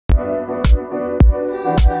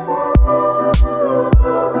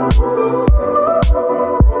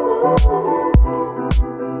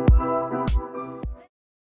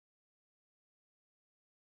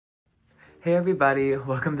Hey everybody,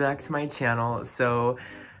 welcome back to my channel. So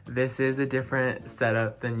this is a different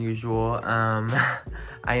setup than usual. I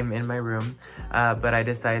am in my room, but I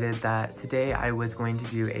decided that today I was going to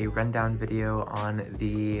do a rundown video on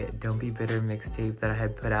the Don't Be Bitter mixtape that I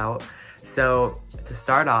had put out. So to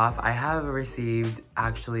start off, I have received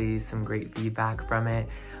actually some great feedback from it.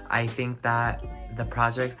 I think that the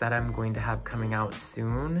projects that I'm going to have coming out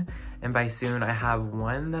soon, and by soon I have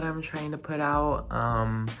one that I'm trying to put out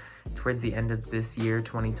towards the end of this year,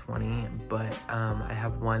 2020, but I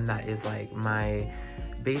have one that is like my,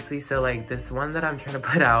 basically, so like this one that I'm trying to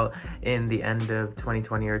put out in the end of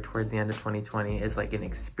 2020 or towards the end of 2020 is like an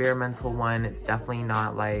experimental one. It's definitely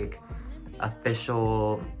not like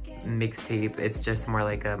official mixtape. It's just more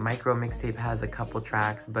like a micro mixtape, has a couple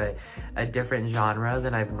tracks, but a different genre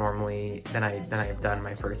than I've done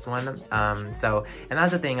my first one. So, and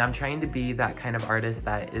that's the thing, I'm trying to be that kind of artist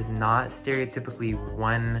that is not stereotypically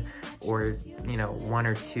one or, you know, one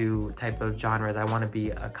or two type of genres. I want to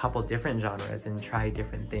be a couple different genres and try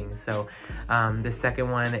different things. So the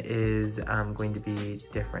second one is going to be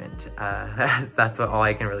different. That's what all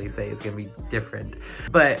I can really say, is going to be different.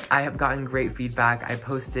 But I have gotten great feedback. I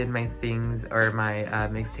posted my things, or my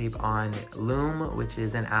mixtape, on Loom, which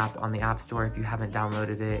is an app on the App Store. If you haven't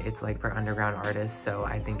downloaded it, it's like for underground artists, so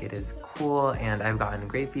I think it is cool, and I've gotten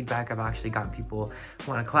great feedback. I've actually gotten people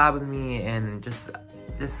who want to collab with me, and just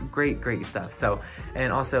great stuff. So,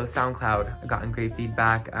 and also SoundCloud, I've gotten great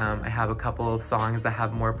feedback. I have a couple of songs that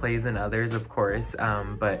have more plays than others, of course,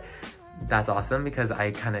 but that's awesome because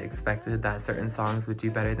I kind of expected that certain songs would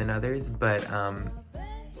do better than others. But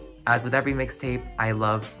as with every mixtape, I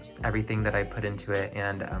love everything that I put into it,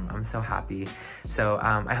 and I'm so happy. So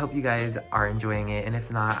I hope you guys are enjoying it, and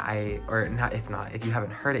if not, if you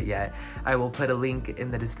haven't heard it yet, I will put a link in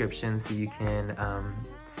the description so you can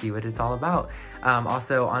see what it's all about.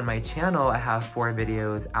 Also on my channel, I have 4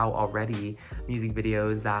 videos out already, music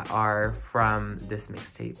videos that are from this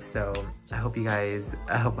mixtape. So I hope you guys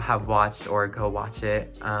have watched or go watch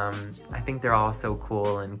it. I think they're all so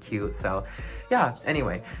cool and cute. So yeah,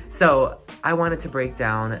 anyway, so I wanted to break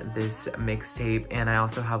down this mixtape, and I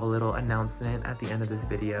also have a little announcement at the end of this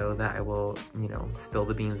video that I will, you know, spill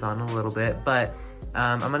the beans on a little bit. But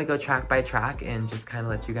I'm gonna go track by track and just kind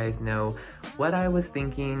of let you guys know what I was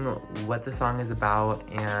thinking, what the song is about,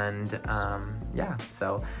 and yeah,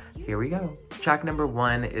 so here we go. Track number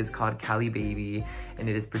 1 is called CALI Baby, and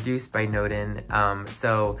it is produced by Noden.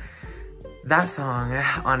 So that song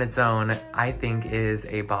on its own, I think, is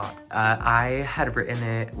a bop. I had written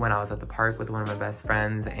it when I was at the park with one of my best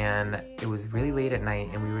friends, and it was really late at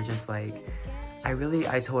night, and we were just like,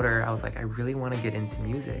 I told her, I was like, I really want to get into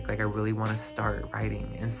music. Like, I really want to start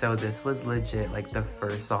writing. And so this was legit like the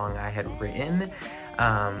first song I had written.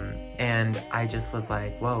 And I just was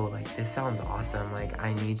like, whoa, like this sounds awesome. Like,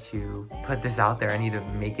 I need to put this out there. I need to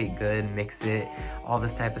make it good, mix it, all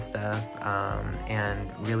this type of stuff,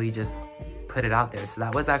 and really just put it out there. So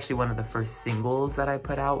that was actually one of the first singles that I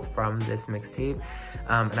put out from this mixtape,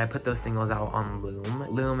 and I put those singles out on Loom.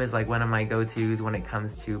 Loom is like one of my go-tos when it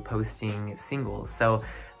comes to posting singles. So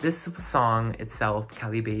this song itself,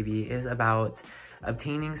 CALI Baby, is about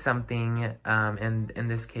obtaining something, and in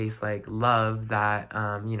this case, like love, that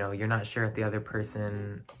you know, you're not sure if the other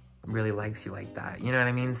person really likes you like that, you know what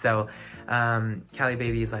I mean? So CALI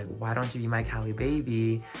Baby is like, why don't you be my CALI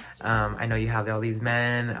Baby? I know you have all these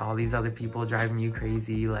men, all these other people driving you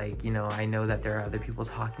crazy, like, you know, I know that there are other people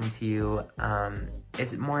talking to you.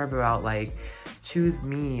 It's more about like, choose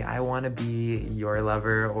me, I want to be your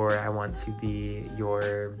lover, or I want to be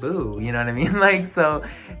your boo, you know what I mean? Like, so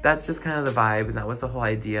that's just kind of the vibe, and that was the whole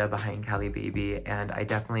idea behind CALI Baby. And I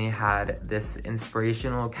definitely had this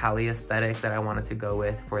inspirational Cali aesthetic that I wanted to go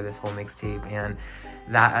with for this whole mixtape, and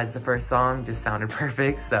that as the first song just sounded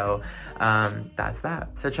perfect. So that's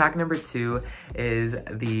that. So track number 2 is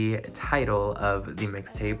the title of the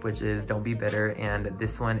mixtape, which is Don't Be Bitter, and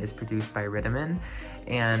this one is produced by Riddiman.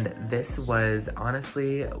 And this was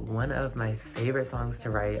honestly one of my favorite songs to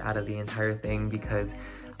write out of the entire thing, because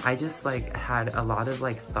I just like had a lot of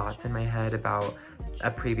like thoughts in my head about a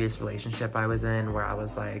previous relationship I was in, where I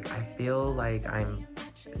was like, I feel like I'm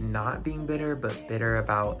not being bitter, but bitter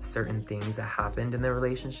about certain things that happened in the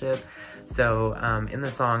relationship. So in the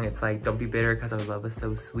song, it's like, don't be bitter because our love was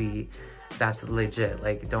so sweet. That's legit.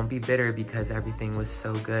 Like, don't be bitter because everything was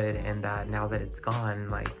so good, and that now that it's gone,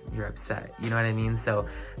 like, you're upset, you know what I mean? So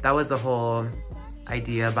that was the whole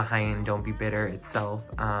idea behind Don't Be Bitter itself,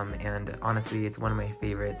 and honestly it's one of my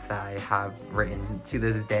favorites that I have written to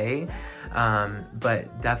this day.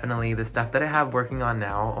 But definitely the stuff that I have working on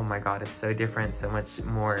now, oh my god, it's so different, so much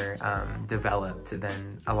more developed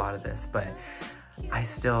than a lot of this. But I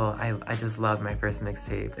just love my first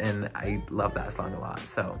mixtape, and I love that song a lot.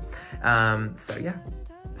 So yeah.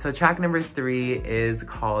 So track number 3 is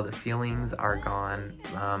called Feelings Are Gone.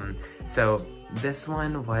 So this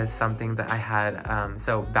one was something that I had,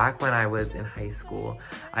 so back when I was in high school,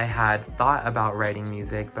 I had thought about writing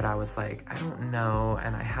music, but I was like, I don't know,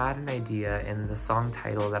 and I had an idea, and the song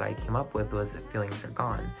title that I came up with was Feelings Are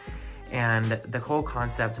Gone. And the whole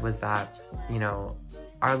concept was that, you know,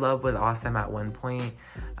 our love was awesome at one point,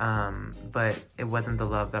 but it wasn't the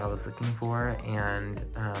love that I was looking for, and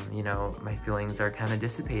you know, my feelings are kind of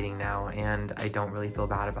dissipating now, and I don't really feel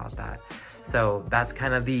bad about that. So that's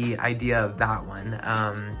kind of the idea of that one.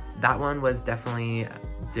 That one was definitely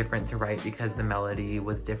different to write because the melody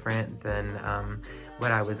was different than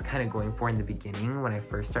what I was kind of going for in the beginning when I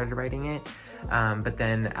first started writing it. But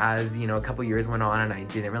then as, you know, a couple years went on and I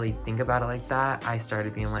didn't really think about it like that, I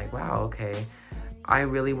started being like, wow, okay, I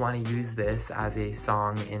really want to use this as a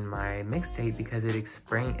song in my mixtape because it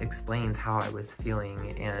explains how I was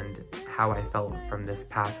feeling and how I felt from this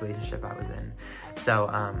past relationship I was in. So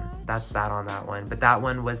that's that on that one. But that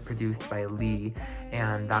one was produced by Lee,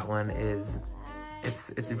 and that one is,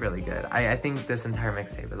 it's really good. I think this entire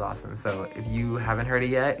mixtape is awesome. So if you haven't heard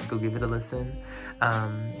it yet, go give it a listen.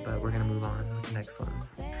 But we're gonna move on with the next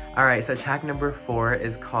ones. All right, so track number 4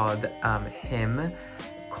 is called Him: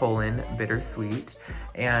 Bittersweet,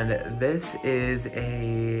 and this is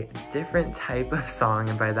a different type of song,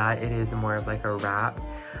 and by that it is more of like a rap.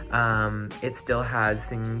 It still has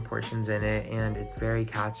singing portions in it, and it's very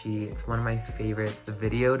catchy. It's one of my favorites. The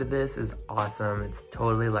video to this is awesome. It's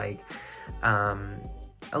totally like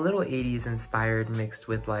a little 80s inspired mixed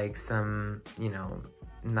with like some, you know,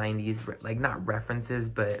 90s, like not references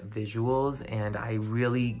but visuals, and I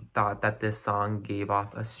really thought that this song gave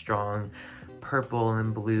off a strong purple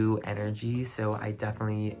and blue energy, so I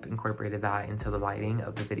definitely incorporated that into the lighting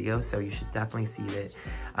of the video, so you should definitely see it.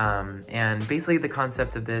 And basically the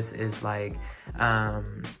concept of this is like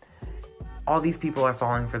all these people are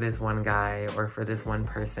falling for this one guy or for this one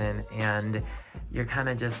person, and you're kind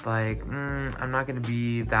of just like, I'm not gonna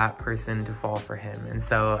be that person to fall for him. And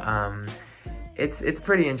so it's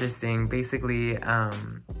pretty interesting. Basically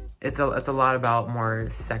it's a lot about more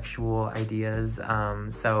sexual ideas,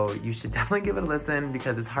 so you should definitely give it a listen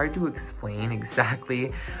because it's hard to explain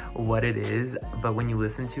exactly what it is, but when you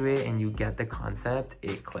listen to it and you get the concept,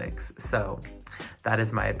 it clicks. So that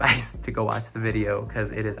is my advice, to go watch the video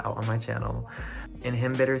because it is out on my channel. And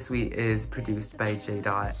Him Bittersweet is produced by J.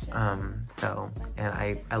 And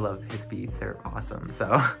I love his beats, they're awesome.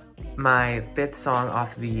 So my 5th song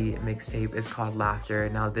off the mixtape is called Laughter.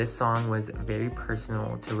 Now this song was very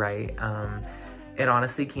personal to write. It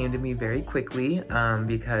honestly came to me very quickly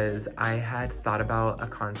because I had thought about a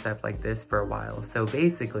concept like this for a while. So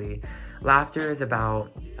basically, Laughter is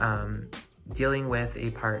about dealing with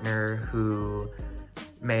a partner who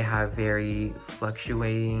may have very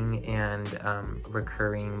fluctuating and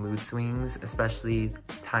recurring mood swings, especially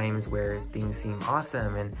times where things seem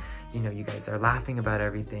awesome and, you know, you guys are laughing about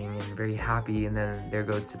everything and very happy, and then there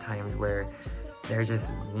goes to times where they're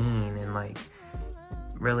just mean and like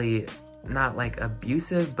really not like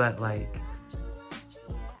abusive but like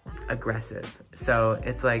aggressive. So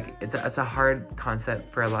it's like it's a hard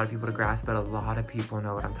concept for a lot of people to grasp, but a lot of people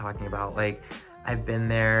know what I'm talking about. Like, I've been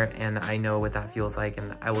there and I know what that feels like,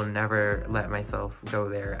 and I will never let myself go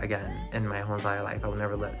there again in my whole entire life. I will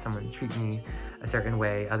never let someone treat me a certain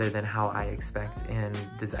way other than how I expect and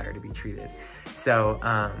desire to be treated. So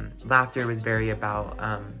Laughter was very about,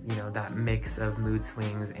 you know, that mix of mood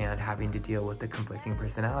swings and having to deal with the conflicting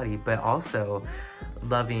personality, but also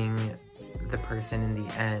loving the person in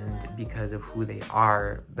the end because of who they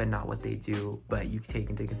are, but not what they do, but you take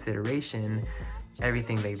into consideration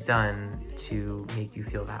everything they've done to make you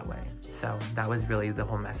feel that way. So that was really the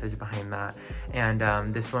whole message behind that.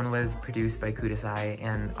 And this one was produced by Kudasai,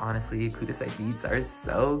 and honestly, Kudasai beats are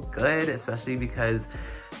so good, especially because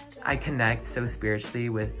I connect so spiritually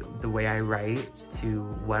with the way I write to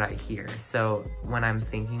what I hear. So when I'm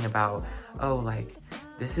thinking about, oh, like,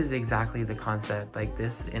 this is exactly the concept, like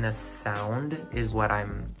this in a sound is what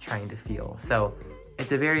I'm trying to feel. So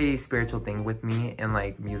it's a very spiritual thing with me and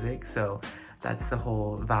like music, so that's the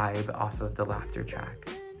whole vibe off of the Laughter track.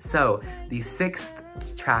 So the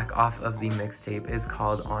 6th track off of the mixtape is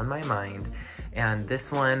called On My Mind, And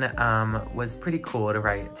this one was pretty cool to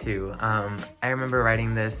write too. I remember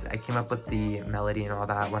writing this, I came up with the melody and all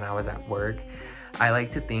that when I was at work. I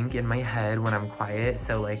like to think in my head when I'm quiet,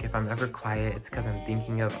 so like if I'm ever quiet, it's because I'm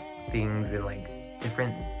thinking of things and like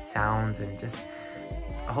different sounds and just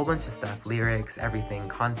a whole bunch of stuff, lyrics, everything,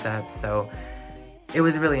 concepts. So it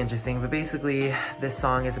was really interesting. But basically this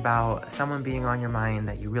song is about someone being on your mind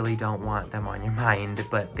that you really don't want them on your mind,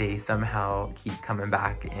 but they somehow keep coming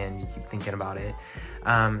back and you keep thinking about it.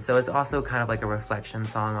 So it's also kind of like a reflection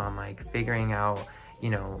song on like figuring out, you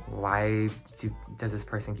know, why does this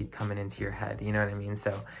person keep coming into your head? You know what I mean?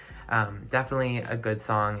 So definitely a good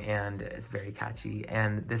song, and it's very catchy.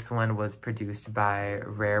 And this one was produced by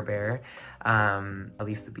Rare Bear, at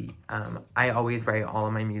least the beat. I always write all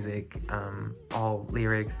of my music, all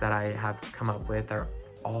lyrics that I have come up with are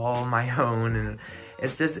all my own, and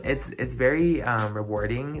it's just, it's very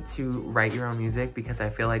rewarding to write your own music, because I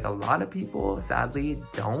feel like a lot of people sadly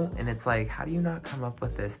don't, and it's like, how do you not come up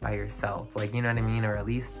with this by yourself? Like, you know what I mean? Or at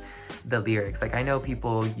least the lyrics. Like, I know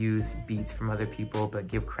people use beats from other people but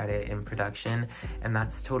give credit in production, and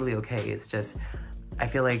that's totally okay. It's just, I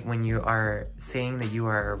feel like when you are saying that you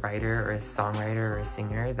are a writer or a songwriter or a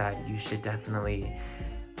singer, that you should definitely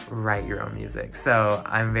write your own music. So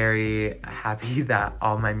I'm very happy that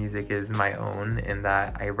all my music is my own and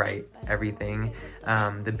that I write everything.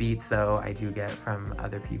 The beats though, I do get from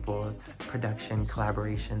other people. It's production,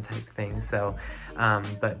 collaboration type thing. So,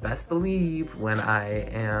 but best believe when I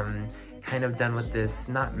am kind of done with this,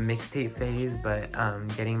 not mixtape phase, but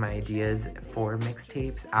getting my ideas for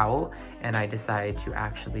mixtapes out, and I decide to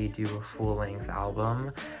actually do a full-length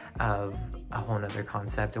album of a whole nother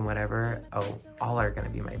concept and whatever, oh, all are gonna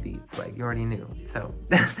be my beats, like you already knew. So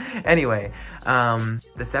anyway,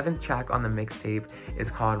 the 7th track on the mixtape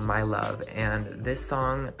is called My Love, and this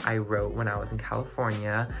song I wrote when I was in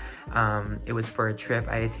California. It was for a trip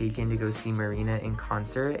I had taken to go see Marina in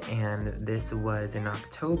concert, and this was in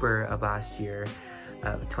October of last year,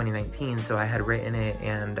 of 2019. So I had written it,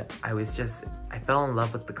 and I fell in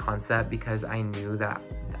love with the concept because I knew that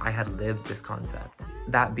I had lived this concept.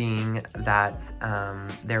 That being that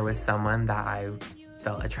there was someone that I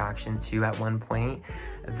felt attraction to at one point,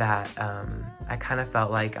 that I kind of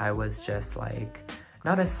felt like I was just like,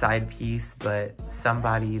 not a side piece, but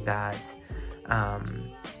somebody that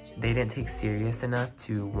they didn't take serious enough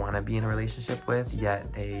to want to be in a relationship with,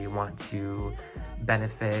 yet they want to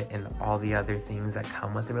benefit in all the other things that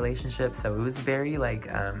come with the relationship. So it was very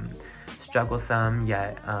like strugglesome,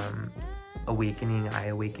 yet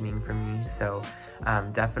eye-awakening for me. So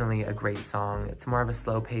definitely a great song. It's more of a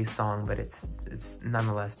slow-paced song, but it's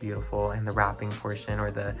nonetheless beautiful, and the rapping portion,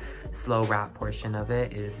 or the slow rap portion of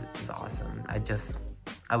it, is awesome.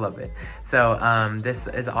 I love it. So this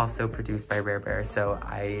is also produced by Rare Bear, so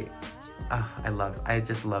I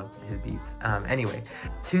just love his beats. Anyway,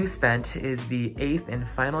 Too Spent is the 8th and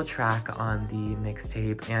final track on the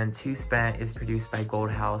mixtape, and Too Spent is produced by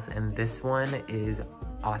Goldhouse, and this one is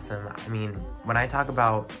awesome. I mean, when I talk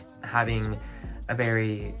about having a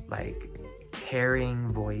very like caring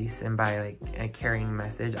voice, and by like a caring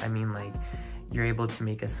message, I mean like you're able to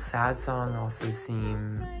make a sad song also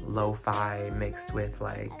seem lo-fi mixed with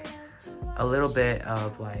like a little bit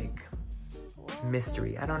of like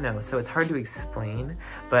mystery. I don't know, so it's hard to explain,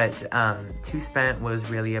 but Too Spent was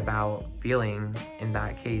really about feeling, in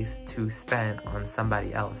that case, too spent on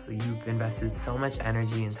somebody else. So you've invested so much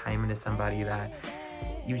energy and time into somebody that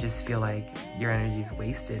you just feel like your energy is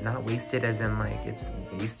wasted. Not wasted as in like it's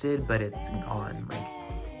wasted, but it's gone. Like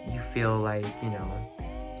you feel like, you know,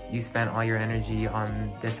 you spent all your energy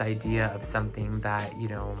on this idea of something that, you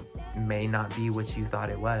know, may not be what you thought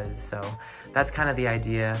it was. So that's kind of the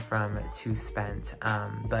idea from Too Spent.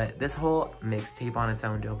 But this whole mixtape on its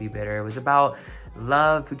own, Don't Be Bitter, it was about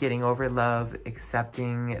love, getting over love,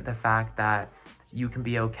 accepting the fact that you can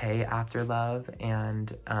be okay after love, and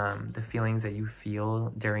the feelings that you feel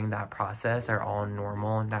during that process are all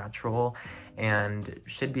normal, natural, and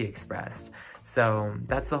should be expressed. So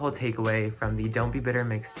that's the whole takeaway from the Don't Be Bitter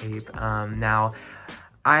mixtape. Now,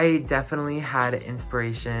 I definitely had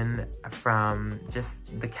inspiration from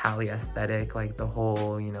just the CALI aesthetic, like the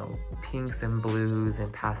whole, you know, pinks and blues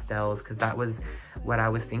and pastels, because that was what I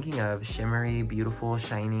was thinking of. Shimmery, beautiful,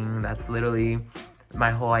 shining. That's literally my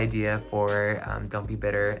whole idea for Don't Be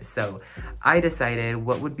Bitter. So I decided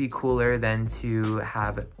what would be cooler than to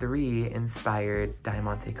have 3 inspired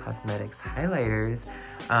Diamante Cosmetics highlighters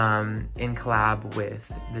in collab with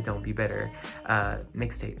the Don't Be Bitter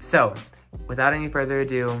mixtape. So without any further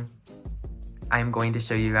ado, I'm going to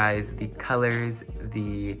show you guys the colors,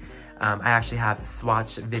 the I actually have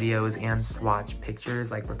swatch videos and swatch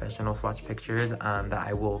pictures, like professional swatch pictures, that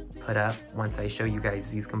I will put up once I show you guys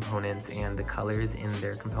these components and the colors in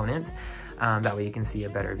their components. That way you can see a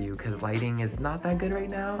better view, because lighting is not that good right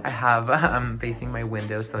now. I'm facing my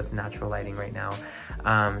window, so it's natural lighting right now.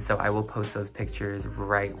 So I will post those pictures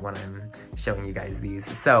right when I'm showing you guys these.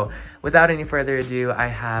 So without any further ado, I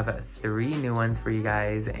have 3 new ones for you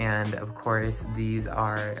guys, and of course these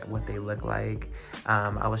are what they look like.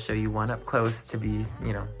 I will show you one up close to be,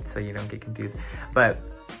 you know, so you don't get confused. But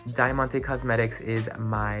Diamante Cosmetics is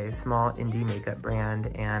my small indie makeup brand,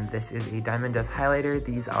 and this is a Diamond Dust highlighter.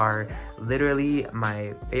 These are literally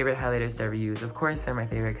my favorite highlighters to ever use. Of course, they're my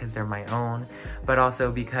favorite because they're my own, but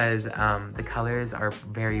also because the colors are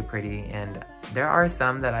very pretty, and there are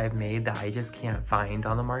some that I've made that I just can't find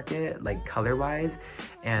on the market, like color-wise,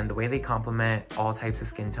 and the way they complement all types of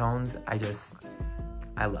skin tones, I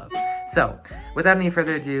love. So, without any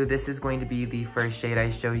further ado, this is going to be the first shade I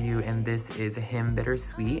show you, and this is Him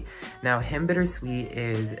Bittersweet. Now, Him Bittersweet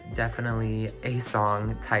is definitely a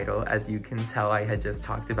song title, as you can tell. I had just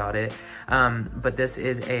talked about it. But this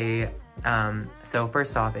is so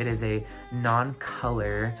first off, it is a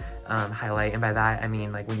non-color highlight, and by that I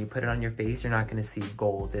mean, like, when you put it on your face, you're not going to see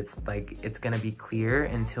gold. It's going to be clear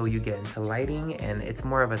until you get into lighting, and it's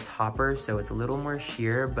more of a topper, so it's a little more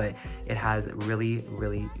sheer, but it has really,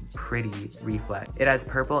 really pretty reflex. It has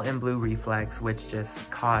purple and blue reflex, which just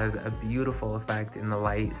cause a beautiful effect in the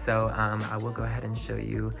light. So I will go ahead and show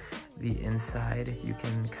you the inside. If you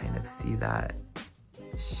can kind of see that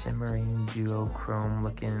shimmering duochrome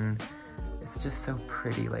looking, it's just so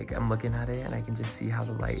pretty. Like, I'm looking at it and I can just see how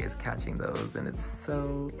the light is catching those, and it's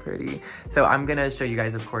so pretty. So I'm gonna show you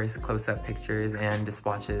guys, of course, close-up pictures and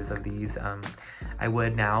swatches of these. I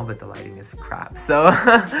would now, but the lighting is crap. So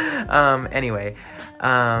anyway,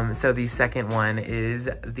 so the second one is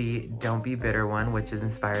the Don't Be Bitter one, which is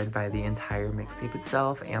inspired by the entire mixtape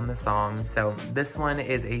itself and the song. So this one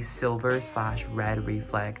is a silver/red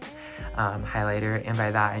reflect highlighter, and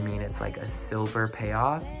by that I mean it's like a silver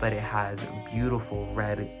payoff, but it has beautiful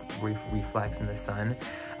red reflex in the sun.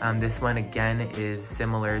 This one again is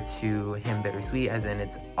similar to Him Bittersweet, as in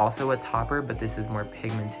it's also a topper, but this is more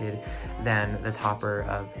pigmented than the topper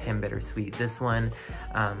of Him Bittersweet. This one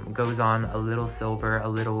goes on a little silver, a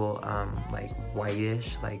little like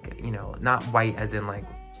whitish, like, you know, not white as in like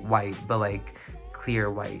white, but like clear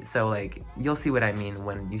white. So like, you'll see what I mean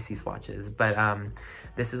when you see swatches. But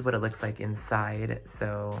this is what it looks like inside.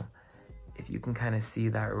 So if you can kind of see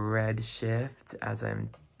that red shift as I'm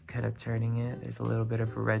kind of turning it, there's a little bit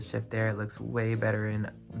of a red shift there. It looks way better in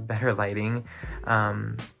better lighting.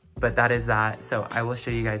 But that is that. So I will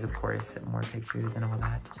show you guys, of course, more pictures and all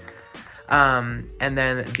that. And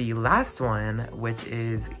then the last one, which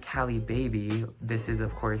is CALI Baby. This is,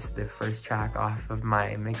 of course, the first track off of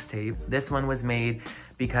my mixtape. This one was made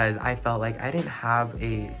because I felt like I didn't have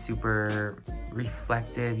a super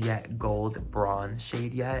reflective yet gold bronze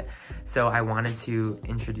shade yet. So I wanted to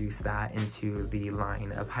introduce that into the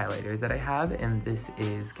line of highlighters that I have, and this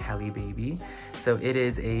is CALI Baby. So it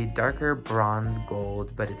is a darker bronze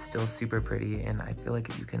gold, but it's still super pretty, and I feel like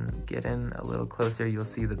if you can get in a little closer, you'll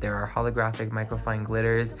see that there are holographic microfine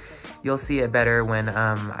glitters. You'll see it better when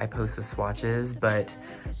I post the swatches, but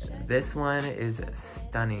this one is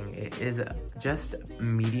stunning. It is just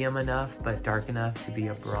medium enough, but dark enough to be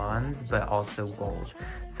a bronze, but also gold.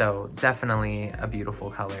 So definitely a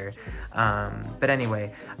beautiful color. But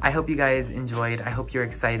anyway, I hope you guys enjoyed. I hope you're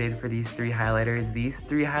excited for these 3 highlighters. These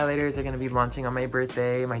 3 highlighters are going to be launching on my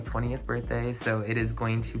birthday, my 20th birthday, so it is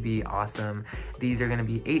going to be awesome. These are going to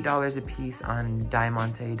be $8 a piece on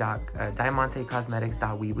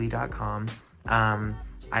diamantecosmetics.weebly.com.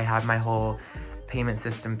 I have my whole payment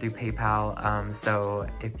system through PayPal, so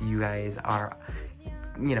if you guys are,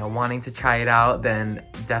 you know, wanting to try it out, then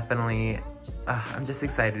definitely I'm just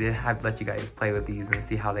excited to let you guys play with these and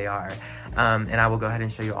see how they are. And I will go ahead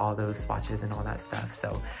and show you all those swatches and all that stuff.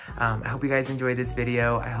 So I hope you guys enjoyed this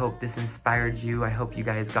video. I hope this inspired you. I hope you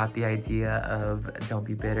guys got the idea of Don't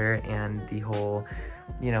Be Bitter and the whole,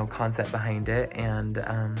 you know, concept behind it. And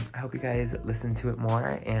I hope you guys listen to it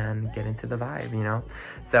more and get into the vibe, you know.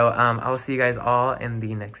 So I will see you guys all in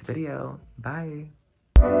the next video. Bye.